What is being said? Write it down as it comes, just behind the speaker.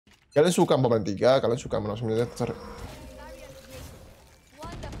Kalian suka 4-3, kalian suka menang 9.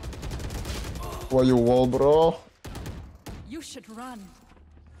 Why you wall, bro?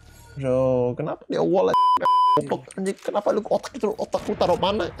 Bro, kenapa dia wall? Anjing, kenapa lu otak itu lu taruh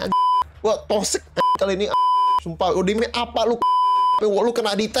mana? Anjing. Gua toxic kali ini. Sumpah, udime apa lu? Lu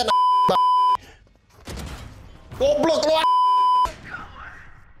kena diten. Goblok lu.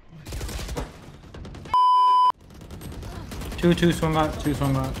 Two swung out.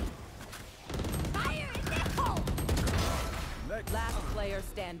 Last player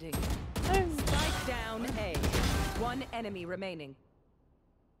standing. Spike down A. One enemy remaining.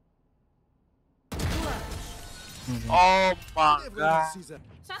 Oh my god.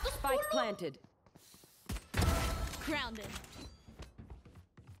 Spike planted. Grounded.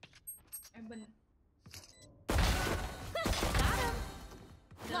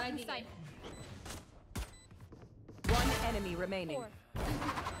 Got him. Sight. One enemy remaining. I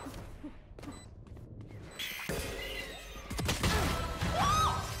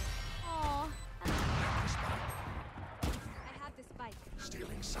have the spike.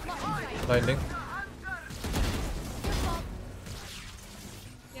 Blinding.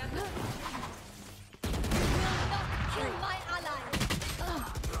 Kill my ally.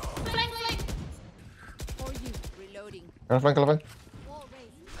 Flank. For you. Reloading. Kalian. Wall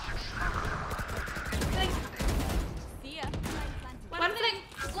raised. See ya. One flank.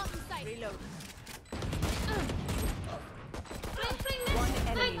 Blocking sight. Reload. Flank. One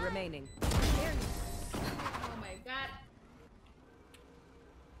enemy remaining. Oh my god.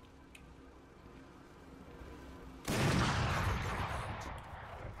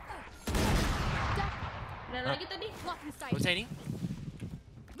 Ada lagi tadi. Blocking sight. What's ini?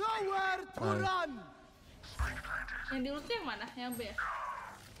 Yang di ulti yang mana? Yang B ya?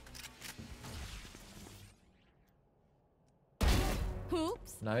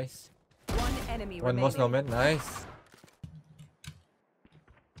 Oops. Nice. One enemy One remaining. more snowman. Nice.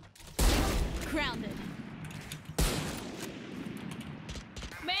 Grounded.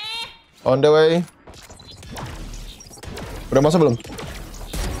 Meh. On the way. Udah masuk belum?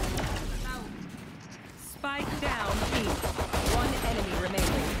 Spike down B. One enemy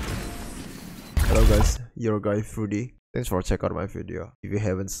remaining. Hello guys, your guy FFroody. Thanks for checking out my video. If you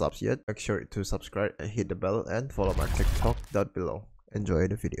haven't subbed yet, make sure to subscribe and hit the bell and follow my TikTok down below. Enjoy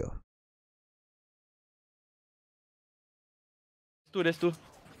the video. There's two.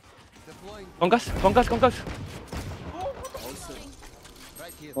 Concuss.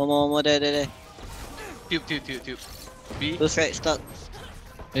 One more, there. Tube. B. Two straight stuck.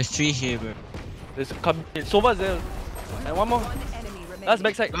 There's three here, bro. There's Sova's there. And one more. One enemy remaining. Last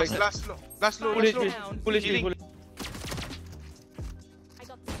backside. Last low. Full HP. I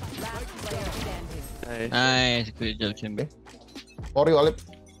got the spike. Last player standing. Nice, good job, Chimbe. Sorry, Alip.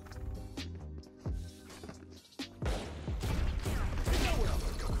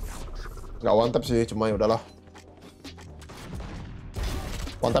 Nggak one tap sih, cuma ya udahlah.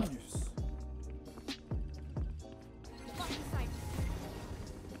 One tap. Blocking sight.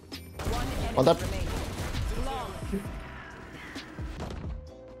 One enemy Mantap.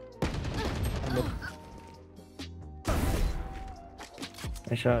 remaining.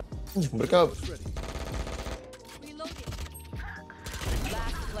 Nice shot. Mereka Reloading.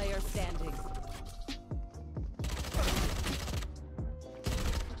 Last player standing.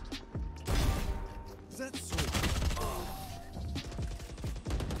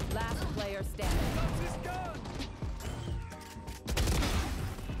 Last player standing.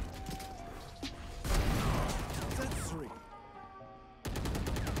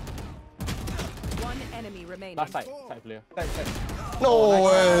 One enemy remaining. Last side player. Side. no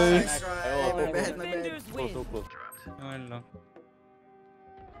way. Defenders win. So close.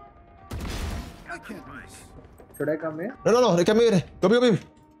 Should I come here? No, they come here. Go.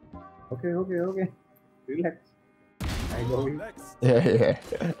 Okay. Relax. I go in. Yeah.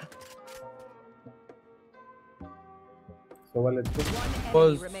 So well, let's go. One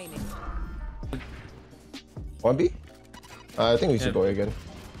enemy remaining. 1B? I think we should go again.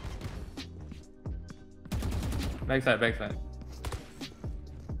 Backside.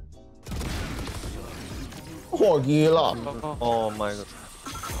 Oh gila. Oh my god.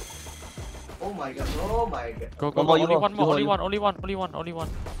 Oh my god. Go. Only one.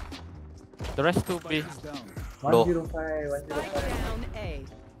 The rest two B. 105. Spike down A.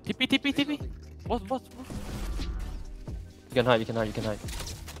 TP. Boss. You can hide.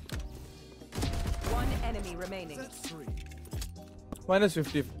 One enemy remaining. Minus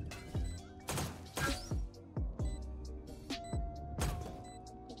 50.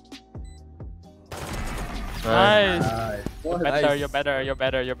 Nice. Better, you're better, you're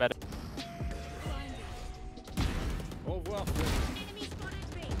better, you're better.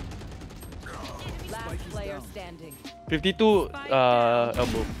 Last player standing. 52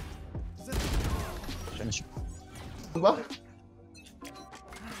 elbow. Apa?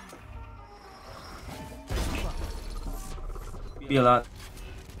 Bila.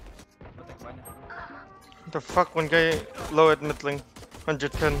 The fuck, one guy low at mid lane.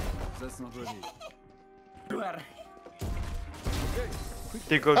 110.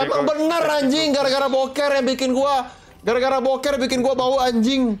 Digo. Emang bener anjing, gara-gara boker yang bikin gua. Gara-gara boker bikin gua bau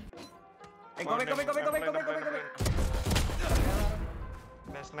anjing. Go.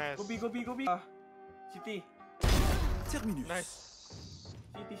 Nice. Gobi. City. Nice.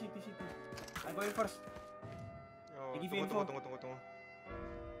 City. I'm going first. Yo, Give info. tunggu.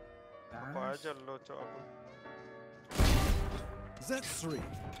 Apa aja lo, cok aku.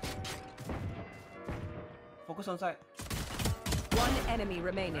 Focus on side. One enemy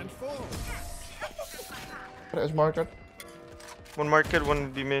remaining. Press market. One market,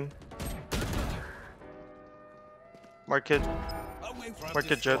 one B main. Market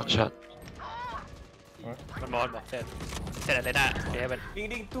jet. One shot. One more. Set Elena. Okay, heaven.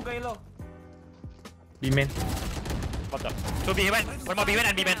 Ding, 2 guy low. B-main. What the? 2 B heaven. One more B main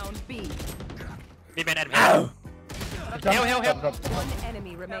and B main. Down B. B main and B main. Help. One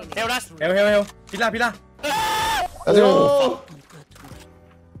enemy remaining. Help us. Hell. Pila. Let's go.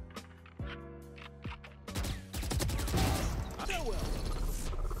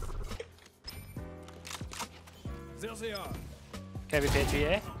 Okay, we play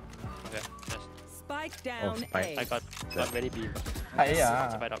 3A. Okay, yes. Spike down spike. A. I got ready B.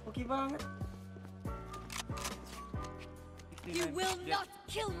 Iya. Spike up. Oke banget. You will not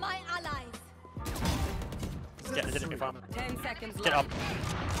kill my allies. Jet in farm. 10 seconds Jet up. left.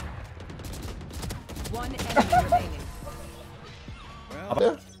 One enemy remaining. Apa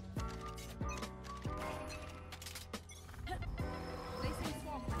ya?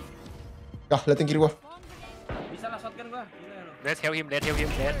 Yah, liatin kiri gua. Bisa lah shotgun gua. Gila lo. Let's help him.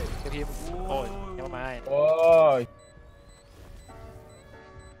 Oh, never mind. Oh.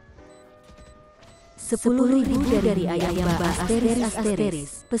 10.000 dari ayam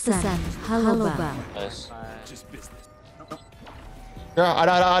asteris. Pesan, halo bang. Nice. Ya,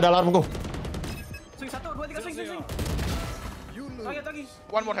 ada alarm gua. Swing 1, 2, 3, swing. Lagi.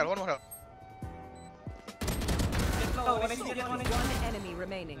 One more health. Get low, one Enemy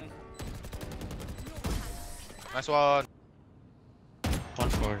remaining. Nice one.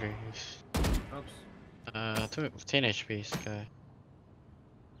 140. Oops. 10 HP this guy.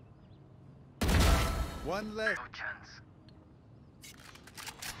 One left.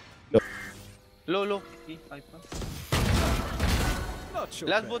 Low. 5.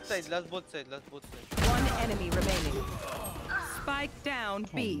 Last both side. One enemy remaining. Spike down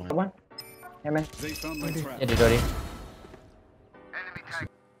B. They found my trap.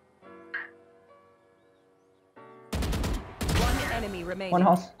 One enemy remaining. You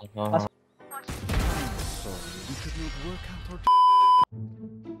could not work out our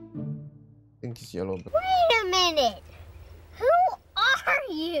I think it's yellow. Wait a minute. Who are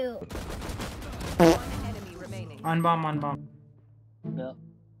you? One enemy remaining. On bomb. Yeah.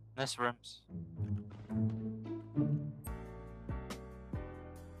 Nice ramps.